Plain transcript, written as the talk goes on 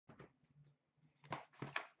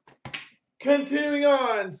Continuing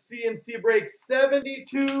on, CNC break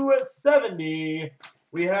 72-70.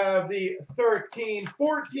 We have the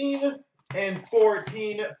 13-14 and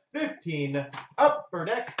 14-15 upper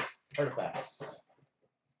deck artifacts.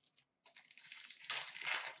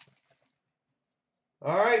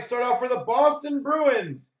 All right, start off for the Boston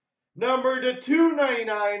Bruins. Number to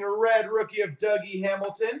 299, red rookie of Dougie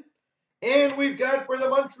Hamilton. And we've got for the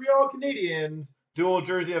Montreal Canadiens, dual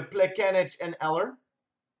jersey of Plekanec and Eller.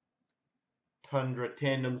 Tundra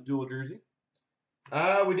Tandems dual jersey.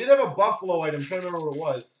 We did have a Buffalo item. I'm trying to remember what it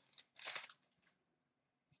was.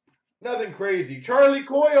 Nothing crazy. Charlie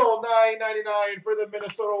Coyle, $9.99 for the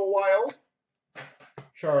Minnesota Wild.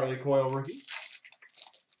 Charlie Coyle rookie.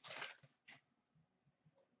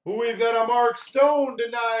 We've got a Mark Stone to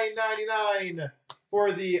 $9.99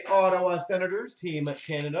 for the Ottawa Senators, Team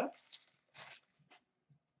Canada.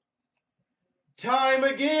 Time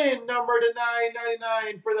again, number to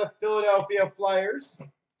 $9.99 for the Philadelphia Flyers.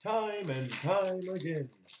 Time and time again.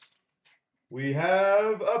 We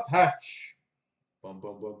have a patch. Bum,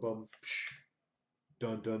 bum, bum, bum.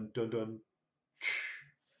 Dun, dun, dun, dun.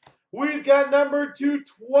 We've got number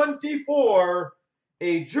 224,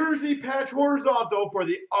 a jersey patch horizontal for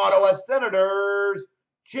the Ottawa Senators,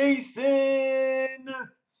 Jason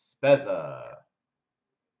Spezza.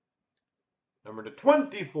 Number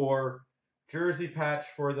 224, jersey patch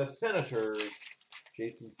for the Senators,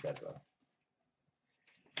 Jason Spezza.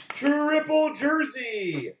 Triple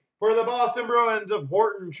jersey for the Boston Bruins of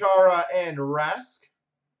Horton, Chara, and Rask.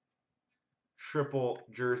 Triple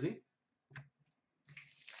jersey.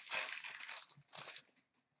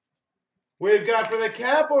 We've got for the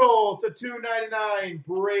Capitals to $2.99,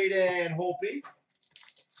 Braden Holtby.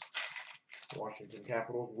 Washington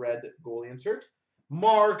Capitals red goalie insert.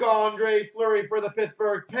 Marc-Andre Fleury for the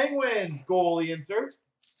Pittsburgh Penguins goalie insert.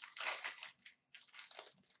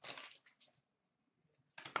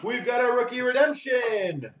 We've got a rookie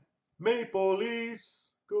redemption. Maple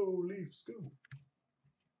Leafs. Go Leafs, go.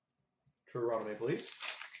 Toronto Maple Leafs.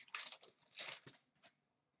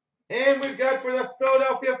 And we've got for the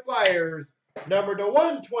Philadelphia Flyers, number to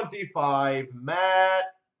 125, Matt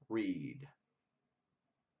Reed.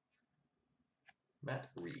 Matt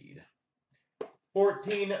Reed.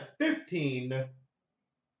 14-15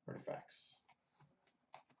 artifacts.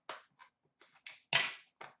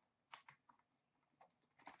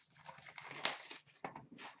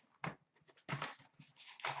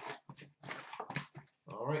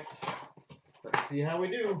 All right, let's see how we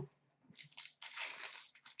do.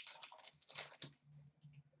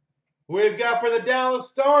 We've got for the Dallas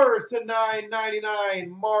Stars to $9.99,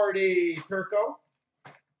 Marty Turco.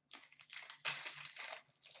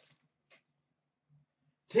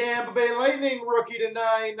 Tampa Bay Lightning rookie to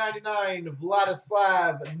 $9.99,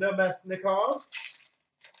 Vladislav Nemesnikov.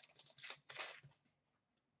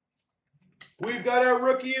 We've got a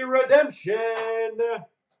rookie redemption,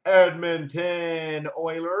 Edmonton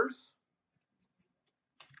Oilers,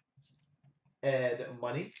 Ed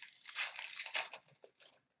Money.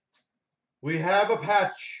 We have a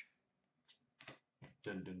patch.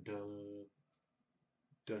 Dun dun dun.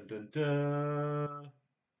 Dun dun dun.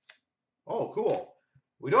 Oh, cool.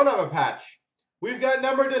 We don't have a patch. We've got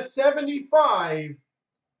number to 75,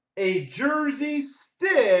 a jersey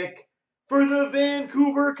stick for the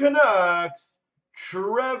Vancouver Canucks,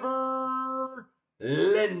 Trevor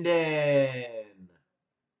Linden.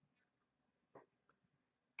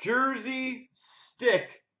 Jersey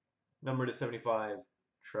stick, number to 75,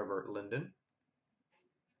 Trevor Linden.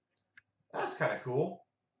 That's kind of cool.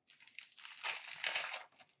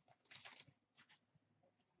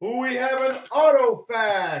 We have an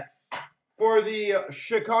Autofax for the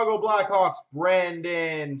Chicago Blackhawks,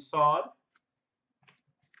 Brandon Saad.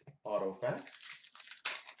 Autofax.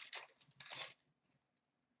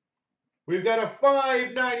 We've got a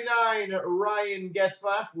 $5.99 Ryan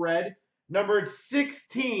Getzlaf, red, numbered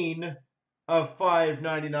 16 of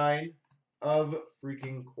 $5.99 of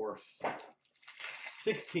freaking course.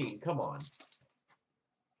 16, come on.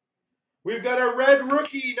 We've got a red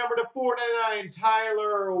rookie, number to $4.99,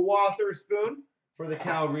 Tyler Wotherspoon for the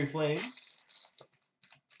Calgary Flames.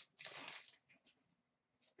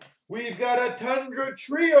 We've got a Tundra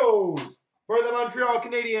Trios for the Montreal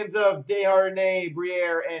Canadiens of Desharnais,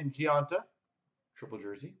 Briere, and Giunta. Triple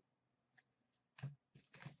jersey.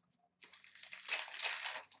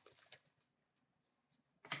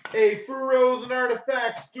 A Furos and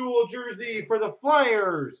Artifacts dual jersey for the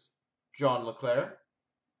Flyers, John LeClair.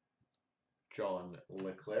 John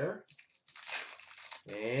LeClair.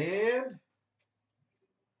 And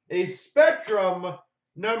a Spectrum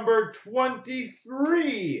number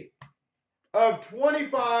 23 of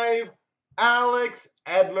 25, Alex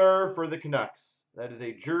Edler for the Canucks. That is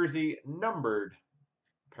a jersey numbered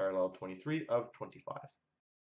parallel 23 of 25.